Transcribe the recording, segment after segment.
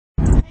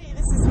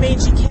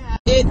mangy cat.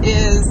 It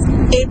is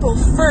April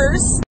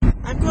 1st.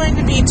 I'm going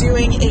to be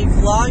doing a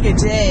vlog a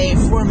day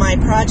for my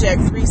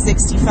Project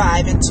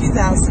 365 in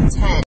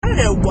 2010. I don't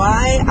know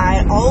why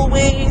I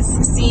always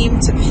seem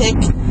to pick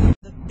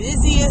the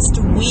busiest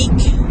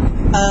week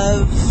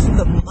of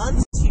the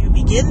month to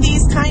begin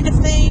these kind of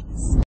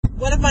things.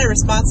 One of my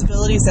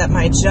responsibilities at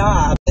my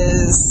job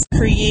is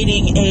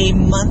creating a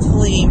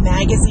monthly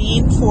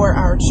magazine for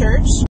our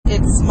church.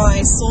 It's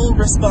my sole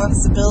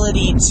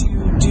responsibility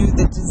to do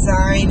the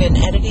design and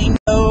editing.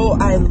 So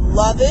I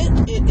love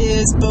it. It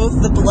is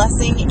both the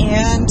blessing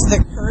and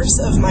the curse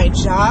of my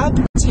job.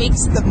 It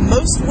takes the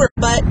most work,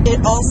 but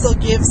it also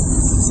gives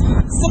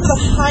some of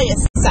the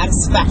highest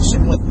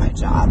satisfaction with my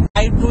job.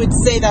 I would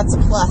say that's a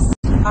plus.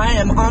 I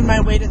am on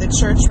my way to the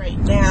church right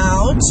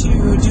now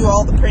to do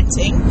all the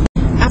printing.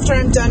 After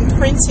I'm done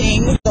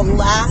printing the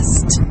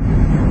last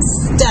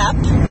step,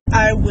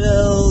 I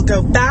will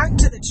go back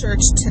to the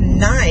church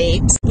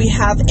tonight. We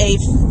have a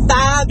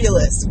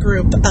fabulous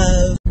group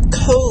of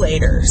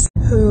collators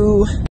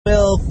who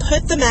will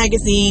put the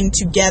magazine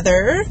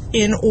together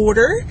in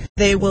order.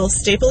 They will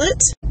staple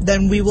it.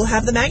 Then we will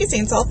have the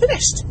magazines all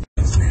finished.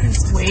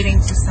 Just waiting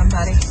for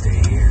somebody.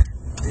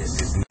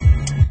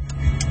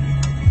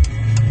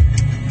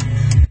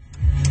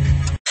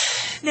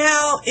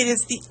 Now, it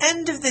is the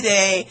end of the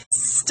day.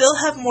 Still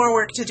have more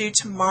work to do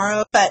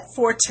tomorrow, but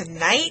for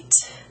tonight,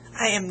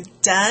 I am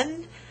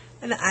done,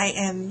 and I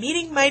am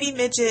meeting Mighty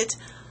Midget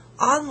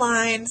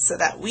online so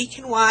that we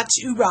can watch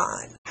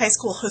Uran, High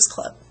School Host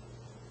Club,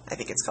 I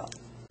think it's called,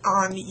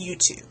 on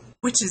YouTube,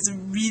 which is a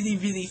really,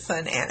 really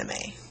fun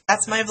anime.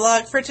 That's my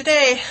vlog for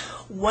today.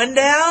 One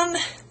down.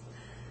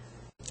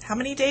 How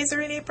many days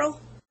are in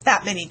April?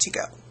 That many to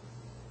go.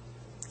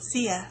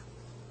 See ya.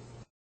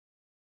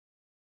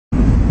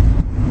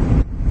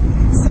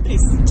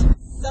 Somebody's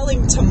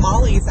selling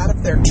tamales out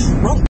of their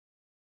trunk.